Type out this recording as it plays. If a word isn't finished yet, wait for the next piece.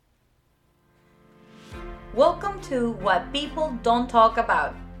Welcome to What People Don't Talk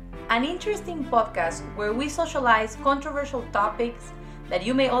About, an interesting podcast where we socialize controversial topics that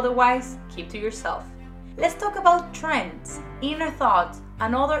you may otherwise keep to yourself. Let's talk about trends, inner thoughts,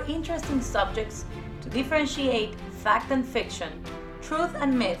 and other interesting subjects to differentiate fact and fiction, truth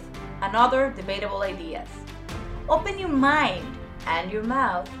and myth, and other debatable ideas. Open your mind and your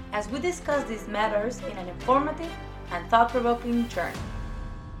mouth as we discuss these matters in an informative and thought-provoking turn.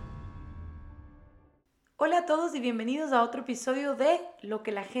 Hola a todos y bienvenidos a otro episodio de Lo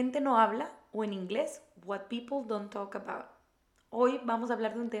que la gente no habla, o en inglés, What People Don't Talk About. Hoy vamos a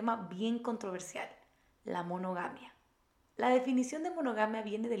hablar de un tema bien controversial, la monogamia. La definición de monogamia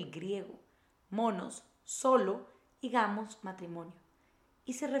viene del griego, monos, solo, y gamos, matrimonio,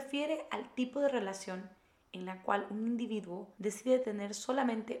 y se refiere al tipo de relación en la cual un individuo decide tener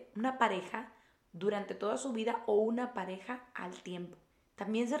solamente una pareja durante toda su vida o una pareja al tiempo.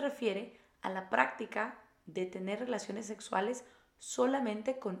 También se refiere a la práctica de tener relaciones sexuales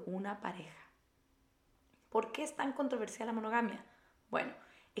solamente con una pareja. ¿Por qué es tan controversial la monogamia? Bueno,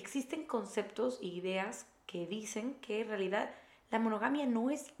 existen conceptos e ideas que dicen que en realidad la monogamia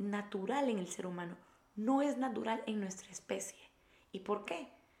no es natural en el ser humano, no es natural en nuestra especie. ¿Y por qué?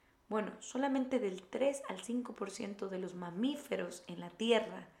 Bueno, solamente del 3 al 5% de los mamíferos en la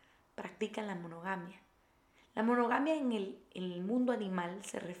Tierra practican la monogamia. La monogamia en el mundo animal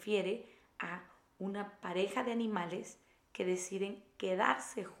se refiere a una pareja de animales que deciden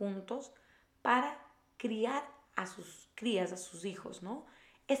quedarse juntos para criar a sus crías, a sus hijos, ¿no?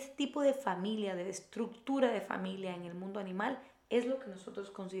 Este tipo de familia, de estructura de familia en el mundo animal es lo que nosotros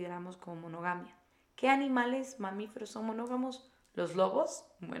consideramos como monogamia. ¿Qué animales mamíferos son monógamos? ¿Los lobos?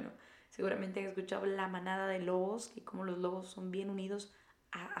 Bueno, seguramente han escuchado la manada de lobos y cómo los lobos son bien unidos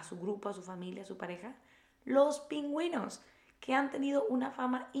a su grupo, a su familia, a su pareja. Los pingüinos, que han tenido una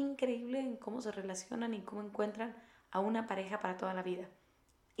fama increíble en cómo se relacionan y cómo encuentran a una pareja para toda la vida.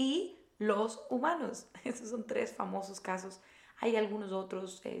 Y los humanos, esos son 3 famosos casos. Hay algunos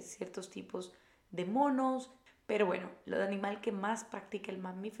otros, ciertos tipos de monos, pero bueno, el animal que más practica, el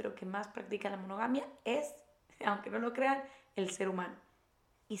mamífero que más practica la monogamia es, aunque no lo crean, el ser humano.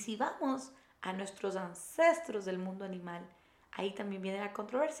 Y si vamos a nuestros ancestros del mundo animal, ahí también viene la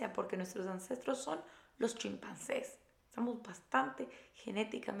controversia, porque nuestros ancestros son los chimpancés. Estamos bastante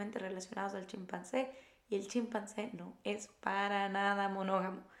genéticamente relacionados al chimpancé y el chimpancé no es para nada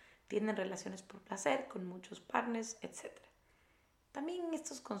monógamo. Tienen relaciones por placer con muchos partners, etc. También en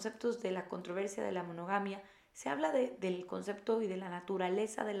estos conceptos de la controversia de la monogamia se habla del concepto y de la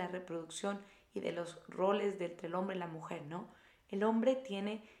naturaleza de la reproducción y de los roles entre el hombre y la mujer, ¿no? El hombre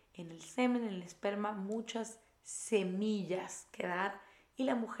tiene en el semen, en el esperma, muchas semillas que dar y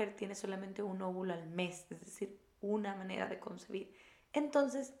la mujer tiene solamente un óvulo al mes, es decir, una manera de concebir.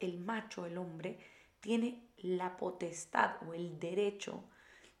 Entonces el macho, el hombre, tiene la potestad o el derecho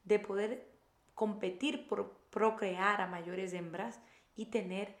de poder competir por procrear a mayores hembras y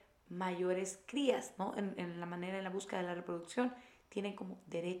tener mayores crías, ¿no? En la manera, en la búsqueda de la reproducción, tienen como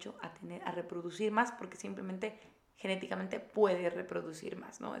derecho a reproducir más porque simplemente genéticamente puede reproducir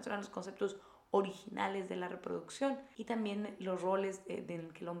más, ¿no? Esos eran los conceptos originales de la reproducción y también los roles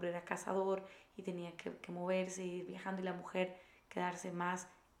en que el hombre era cazador y tenía que moverse, ir viajando y la mujer quedarse más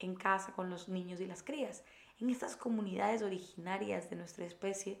en casa con los niños y las crías. En estas comunidades originarias de nuestra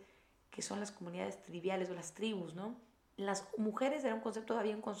especie, que son las comunidades triviales o las tribus, ¿no? Las mujeres era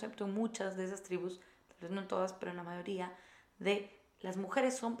había un concepto en muchas de esas tribus, tal vez no en todas, pero en la mayoría, de las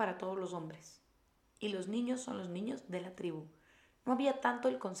mujeres son para todos los hombres y los niños son los niños de la tribu. No había tanto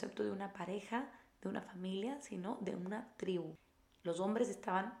el concepto de una pareja, de una familia, sino de una tribu. Los hombres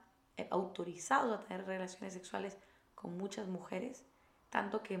estaban autorizados a tener relaciones sexuales con muchas mujeres,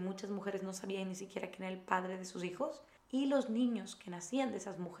 tanto que muchas mujeres no sabían ni siquiera quién era el padre de sus hijos, y los niños que nacían de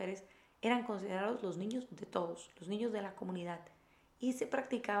esas mujeres eran considerados los niños de todos, los niños de la comunidad, y se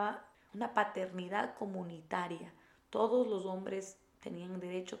practicaba una paternidad comunitaria. Todos los hombres tenían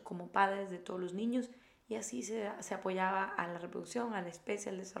derecho como padres de todos los niños y así se apoyaba a la reproducción, a la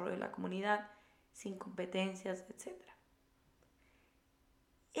especie, al desarrollo de la comunidad, sin competencias, etc.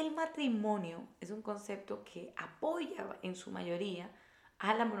 El matrimonio es un concepto que apoya en su mayoría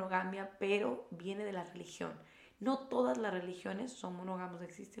a la monogamia, pero viene de la religión. No todas las religiones son monógamos.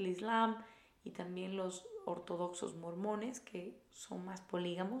 Existe el Islam y también los ortodoxos mormones, que son más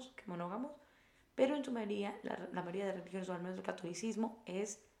polígamos que monógamos, pero en su mayoría, la mayoría de religiones, o al menos el catolicismo,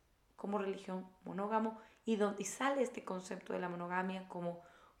 es como religión monógamo y donde sale este concepto de la monogamia como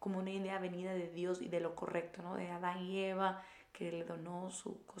una idea venida de Dios y de lo correcto, ¿no? De Adán y Eva, que le donó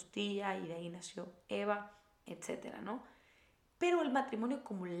su costilla y de ahí nació Eva, etcétera, ¿no? Pero el matrimonio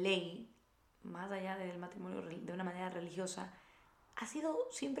como ley más allá del matrimonio de una manera religiosa, ha sido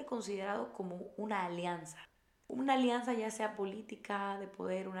siempre considerado como una alianza. Una alianza ya sea política, de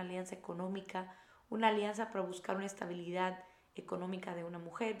poder, una alianza económica, una alianza para buscar una estabilidad económica de una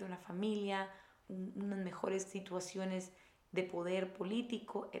mujer, de una familia, unas mejores situaciones de poder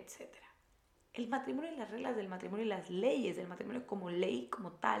político, etcétera. El matrimonio y las reglas del matrimonio y las leyes del matrimonio como ley,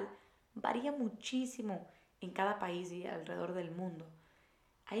 como tal, varía muchísimo en cada país y alrededor del mundo.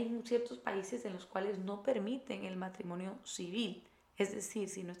 Hay ciertos países en los cuales no permiten el matrimonio civil, es decir,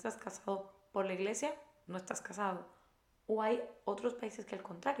 si no estás casado por la iglesia, no estás casado. O hay otros países que al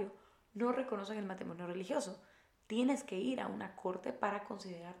contrario, no reconocen el matrimonio religioso. Tienes que ir a una corte para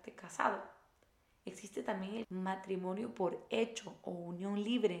considerarte casado. Existe también el matrimonio por hecho o unión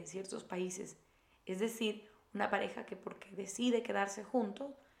libre en ciertos países, es decir, una pareja que porque decide quedarse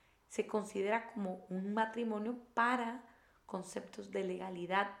juntos se considera como un matrimonio para conceptos de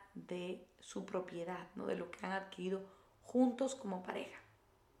legalidad de su propiedad, ¿no? De lo que han adquirido juntos como pareja.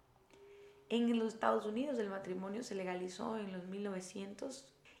 En los Estados Unidos el matrimonio se legalizó en los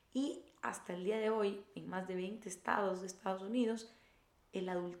 1900 y hasta el día de hoy en más de 20 estados de Estados Unidos el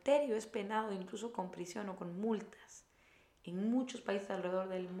adulterio es penado incluso con prisión o con multas. En muchos países alrededor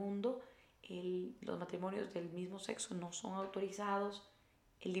del mundo los matrimonios del mismo sexo no son autorizados.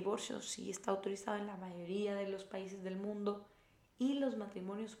 El divorcio sí está autorizado en la mayoría de los países del mundo y los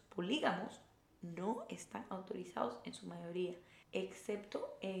matrimonios polígamos no están autorizados en su mayoría,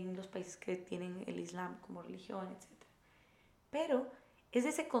 excepto en los países que tienen el Islam como religión, etc. Pero es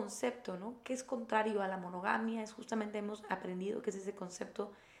ese concepto, ¿no? Que es contrario a la monogamia, es justamente hemos aprendido que es ese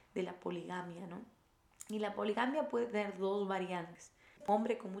concepto de la poligamia, ¿no? Y la poligamia puede tener dos variantes. Un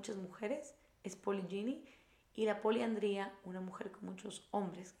hombre con muchas mujeres es polygyny y la poliandría, una mujer con muchos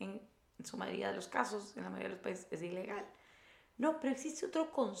hombres, que en su mayoría de los casos, en la mayoría de los países es ilegal. No, pero existe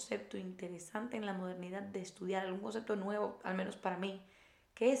otro concepto interesante en la modernidad de estudiar, algún concepto nuevo, al menos para mí,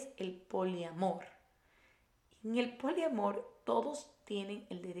 que es el poliamor. En el poliamor todos tienen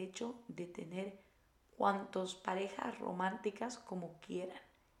el derecho de tener cuantas parejas románticas como quieran,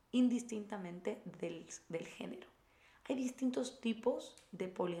 indistintamente del género. Hay distintos tipos de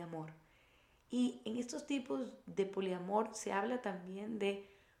poliamor y en estos tipos de poliamor se habla también de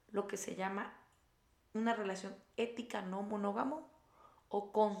lo que se llama una relación ética no monógamo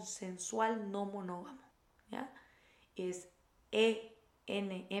o consensual no monógamo, ¿ya? Es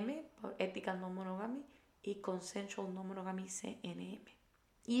ENM, Ethical No Monogamy, y Consensual No Monogamy, CNM.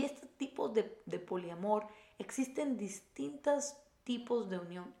 Y estos tipos de poliamor existen distintos tipos de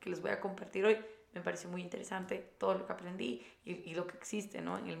unión que les voy a compartir hoy. Me pareció muy interesante todo lo que aprendí y lo que existe,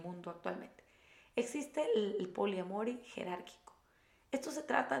 ¿no? En el mundo actualmente. Existe el poliamor jerárquico. Esto se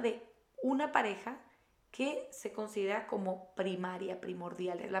trata de una pareja que se considera como primaria,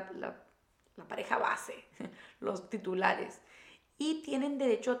 primordial, es la pareja base, los titulares, y tienen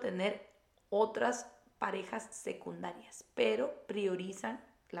derecho a tener otras parejas secundarias, pero priorizan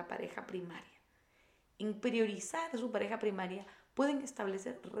la pareja primaria. En priorizar su pareja primaria pueden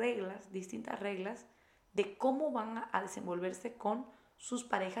establecer reglas, distintas reglas, de cómo van a desenvolverse con sus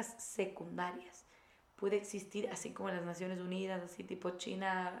parejas secundarias. Puede existir, así como en las Naciones Unidas, así tipo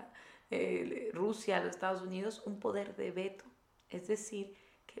China, Rusia, los Estados Unidos, un poder de veto. Es decir,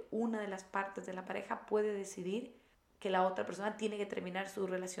 que una de las partes de la pareja puede decidir que la otra persona tiene que terminar su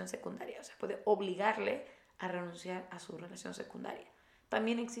relación secundaria. O sea, puede obligarle a renunciar a su relación secundaria.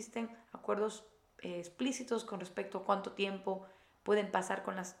 También existen acuerdos explícitos con respecto a cuánto tiempo pueden pasar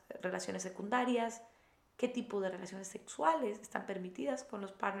con las relaciones secundarias, qué tipo de relaciones sexuales están permitidas con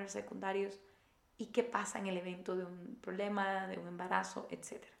los partners secundarios y qué pasa en el evento de un problema, de un embarazo,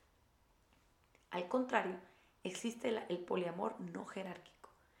 etc. Al contrario, existe el poliamor no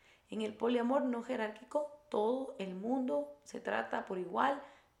jerárquico. En el poliamor no jerárquico, todo el mundo se trata por igual,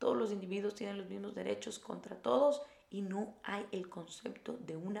 todos los individuos tienen los mismos derechos contra todos y no hay el concepto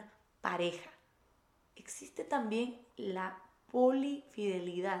de una pareja. Existe también la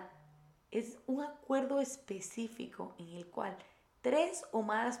polifidelidad. Es un acuerdo específico en el cual 3 o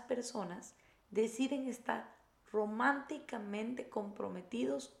más personas deciden estar románticamente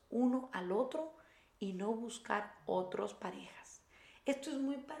comprometidos uno al otro y no buscar otras parejas. Esto es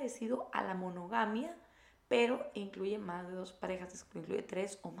muy parecido a la monogamia, pero incluye más de 2 parejas, incluye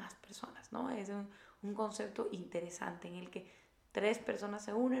 3 o más personas, ¿no? Es un concepto interesante en el que 3 personas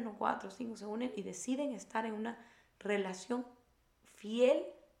se unen o 4 o 5 se unen y deciden estar en una relación fiel,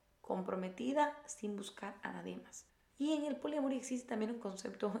 comprometida, sin buscar a nadie más. Y en el poliamor existe también un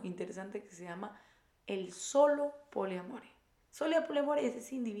concepto interesante que se llama el solo poliamor. Solo poliamor es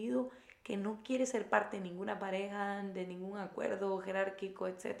ese individuo que no quiere ser parte de ninguna pareja, de ningún acuerdo jerárquico,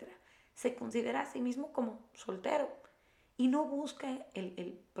 etc. se considera a sí mismo como soltero y no busca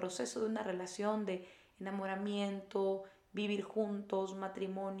el proceso de una relación de enamoramiento, vivir juntos,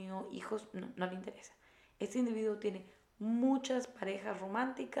 matrimonio, hijos, no le interesa. Este individuo tiene muchas parejas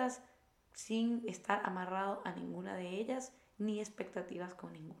románticas sin estar amarrado a ninguna de ellas ni expectativas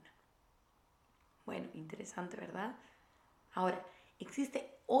con ninguna. Bueno, interesante, ¿verdad? Ahora, existen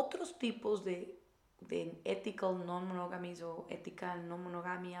otros tipos de ethical non-monogamy o ethical no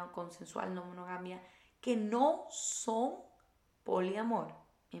monogamia o consensual no monogamia que no son poliamor.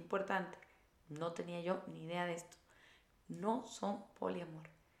 Importante, no tenía yo ni idea de esto. No son poliamor.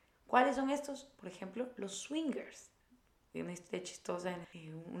 ¿Cuáles son estos? Por ejemplo, los swingers. Una historia chistosa.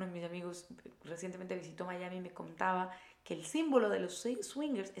 Uno de mis amigos recientemente visitó Miami y me contaba que el símbolo de los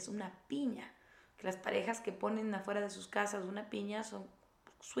swingers es una piña. Que las parejas que ponen afuera de sus casas una piña son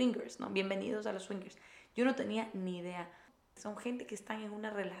swingers, ¿no? Bienvenidos a los swingers. Yo no tenía ni idea. Son gente que están en una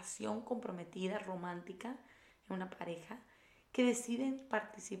relación comprometida, romántica, en una pareja, que deciden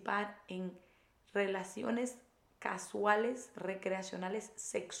participar en relaciones casuales, recreacionales,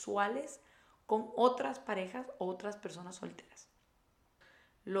 sexuales con otras parejas o otras personas solteras.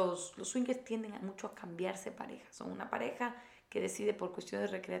 Los swingers tienden mucho a cambiarse parejas. Son una pareja que decide por cuestiones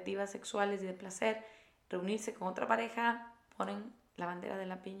recreativas, sexuales y de placer reunirse con otra pareja, ponen la bandera de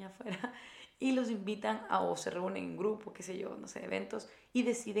la piña afuera y los invitan o se reúnen en grupo, qué sé yo, no sé, eventos y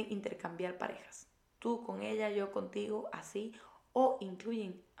deciden intercambiar parejas. Tú con ella, yo contigo, así, o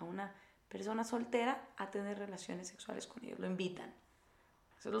incluyen a una persona soltera a tener relaciones sexuales con ellos, lo invitan.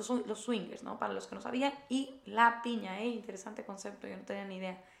 Esos son los swingers, ¿no? Para los que no sabían. Y la piña, interesante concepto, yo no tenía ni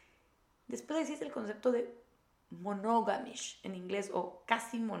idea. Después existe el concepto de monogamish en inglés o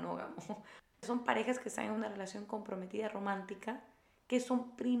casi monógamo. Son parejas que están en una relación comprometida romántica que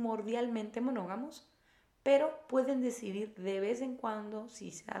son primordialmente monógamos, pero pueden decidir de vez en cuando,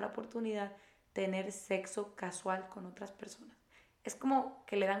 si se da la oportunidad, tener sexo casual con otras personas. Es como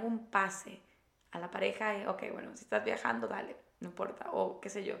que le dan un pase a la pareja y, ok, bueno, si estás viajando, dale, no importa, o qué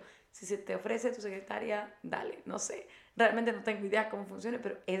sé yo, si se te ofrece tu secretaria, dale, no sé, realmente no tengo idea cómo funciona,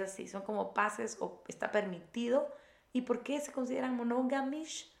 pero es así, son como pases o está permitido. ¿Y por qué se consideran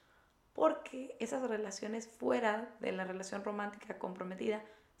monogamish? Porque esas relaciones fuera de la relación romántica comprometida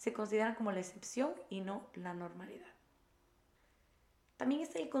se consideran como la excepción y no la normalidad. También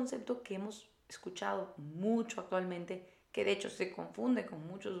está el concepto que hemos escuchado mucho actualmente, que de hecho se confunde con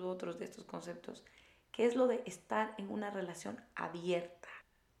muchos otros de estos conceptos, que es lo de estar en una relación abierta.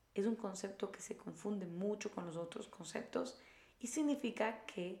 Es un concepto que se confunde mucho con los otros conceptos y significa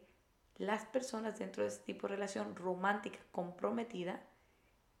que las personas dentro de este tipo de relación romántica comprometida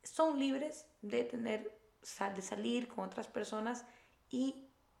son libres de de salir con otras personas y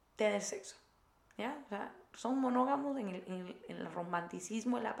tener sexo, ¿ya? O sea, son monógamos en el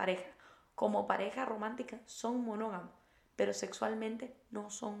romanticismo de la pareja. Como pareja romántica son monógamos, pero sexualmente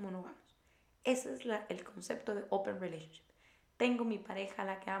no son monógamos. Ese es el concepto de open relationship. Tengo mi pareja,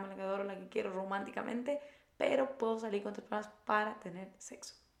 la que amo, la que adoro, la que quiero románticamente, pero puedo salir con otras personas para tener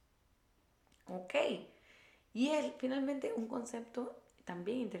sexo. Ok. Y finalmente un concepto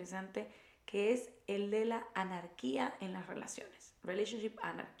también interesante que es el de la anarquía en las relaciones, relationship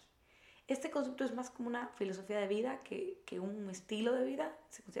anarchy. Este concepto es más como una filosofía de vida que un estilo de vida,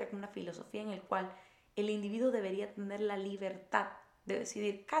 se considera como una filosofía en el cual el individuo debería tener la libertad de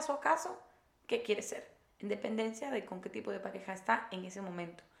decidir caso a caso qué quiere ser, en dependencia de con qué tipo de pareja está en ese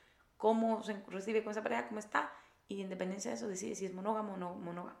momento, cómo se recibe con esa pareja, cómo está, y en dependencia de eso decide si es monógamo o no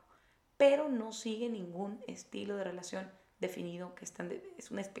monógamo, pero no sigue ningún estilo de relación definido que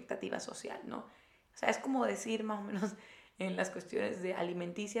es una expectativa social, ¿no? O sea, es como decir más o menos en las cuestiones de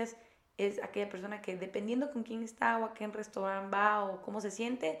alimenticias, es aquella persona que dependiendo con quién está o a qué restaurante va o cómo se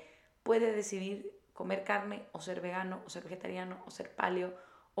siente, puede decidir comer carne o ser vegano o ser vegetariano o ser paleo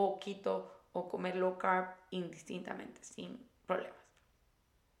o keto o comer low carb indistintamente, sin problemas.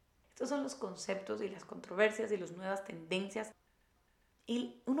 Estos son los conceptos y las controversias y las nuevas tendencias.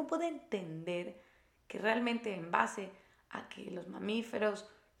 Y uno puede entender que realmente en base a que los mamíferos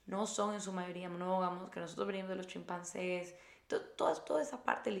no son en su mayoría monógamos, que nosotros venimos de los chimpancés, toda esa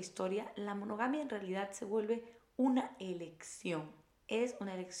parte de la historia, la monogamia en realidad se vuelve una elección. Es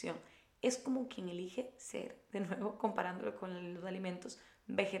una elección. Es como quien elige ser, de nuevo comparándolo con los alimentos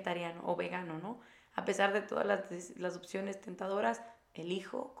vegetariano o vegano, ¿no? A pesar de todas las opciones tentadoras,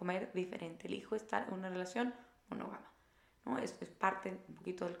 elijo comer diferente, elijo estar en una relación monógama, ¿no? Es parte un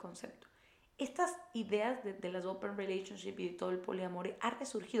poquito del concepto. Estas ideas de las open relationship y de todo el poliamor han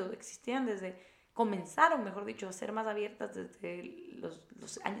resurgido, comenzaron, mejor dicho, a ser más abiertas desde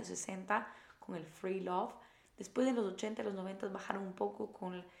los años 60 con el free love. Después de los 80 y los 90 bajaron un poco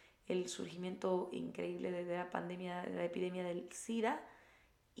con el surgimiento increíble de la pandemia, de la epidemia del SIDA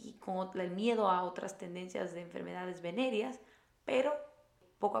y con el miedo a otras tendencias de enfermedades venéreas, pero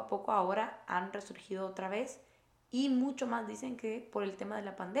poco a poco ahora han resurgido otra vez y mucho más dicen que por el tema de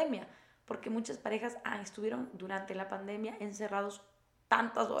la pandemia, porque muchas parejas estuvieron durante la pandemia encerrados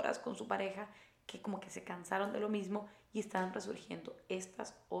tantas horas con su pareja que como que se cansaron de lo mismo y están resurgiendo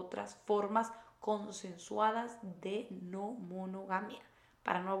estas otras formas consensuadas de no monogamia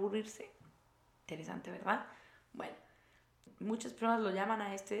para no aburrirse. Interesante, ¿verdad? Bueno, muchas personas lo llaman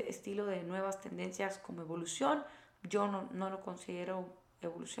a este estilo de nuevas tendencias como evolución. Yo no lo considero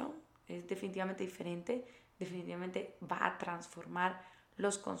evolución, es definitivamente diferente, definitivamente va a transformar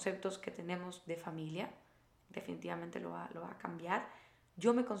los conceptos que tenemos de familia, definitivamente lo va a cambiar.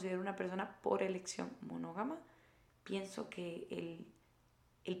 Yo me considero una persona por elección monógama. Pienso que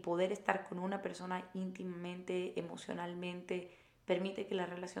el poder estar con una persona íntimamente, emocionalmente, permite que la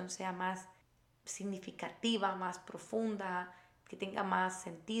relación sea más significativa, más profunda, que tenga más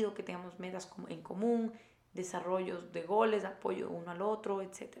sentido, que tengamos metas en común, desarrollos de goles, apoyo uno al otro,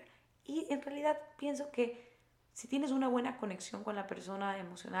 etc. Y en realidad pienso que si tienes una buena conexión con la persona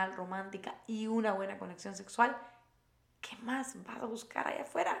emocional, romántica y una buena conexión sexual, ¿qué más vas a buscar allá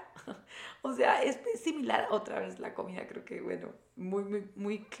afuera? O sea, es similar otra vez la comida, creo que, bueno,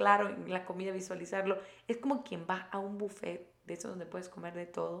 muy claro en la comida visualizarlo. Es como quien va a un buffet de esos donde puedes comer de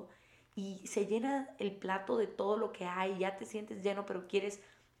todo y se llena el plato de todo lo que hay, ya te sientes lleno, pero quieres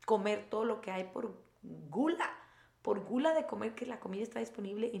comer todo lo que hay por gula de comer que la comida está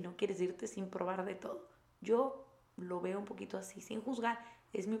disponible y no quieres irte sin probar de todo. Yo lo veo un poquito así, sin juzgar,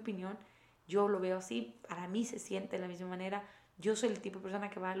 es mi opinión. Yo lo veo así, para mí se siente de la misma manera. Yo soy el tipo de persona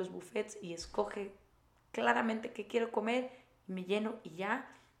que va a los buffets y escoge claramente qué quiero comer, y me lleno y ya.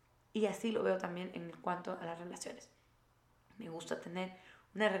 Y así lo veo también en cuanto a las relaciones. Me gusta tener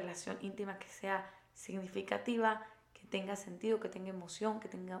una relación íntima que sea significativa, que tenga sentido, que tenga emoción, que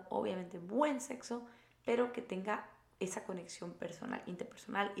tenga obviamente buen sexo, pero que tenga esa conexión personal,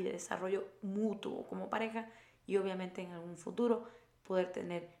 interpersonal y de desarrollo mutuo como pareja y obviamente en algún futuro poder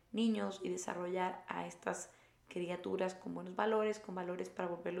tener niños y desarrollar a estas criaturas con buenos valores, con valores para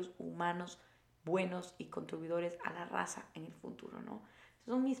volverlos humanos buenos y contribuidores a la raza en el futuro, ¿no?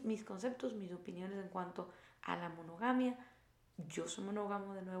 Esos son mis conceptos, mis opiniones en cuanto a la monogamia. Yo soy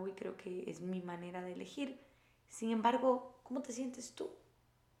monógamo de nuevo y creo que es mi manera de elegir. Sin embargo, ¿cómo te sientes tú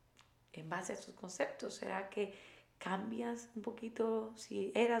en base a estos conceptos? ¿Será que cambias un poquito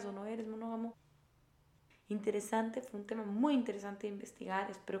si eras o no eres monógamo? Interesante, fue un tema muy interesante de investigar.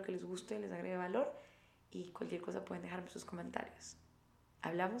 Espero que les guste, les agregue valor y cualquier cosa pueden dejarme sus comentarios.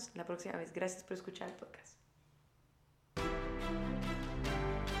 Hablamos la próxima vez. Gracias por escuchar el podcast.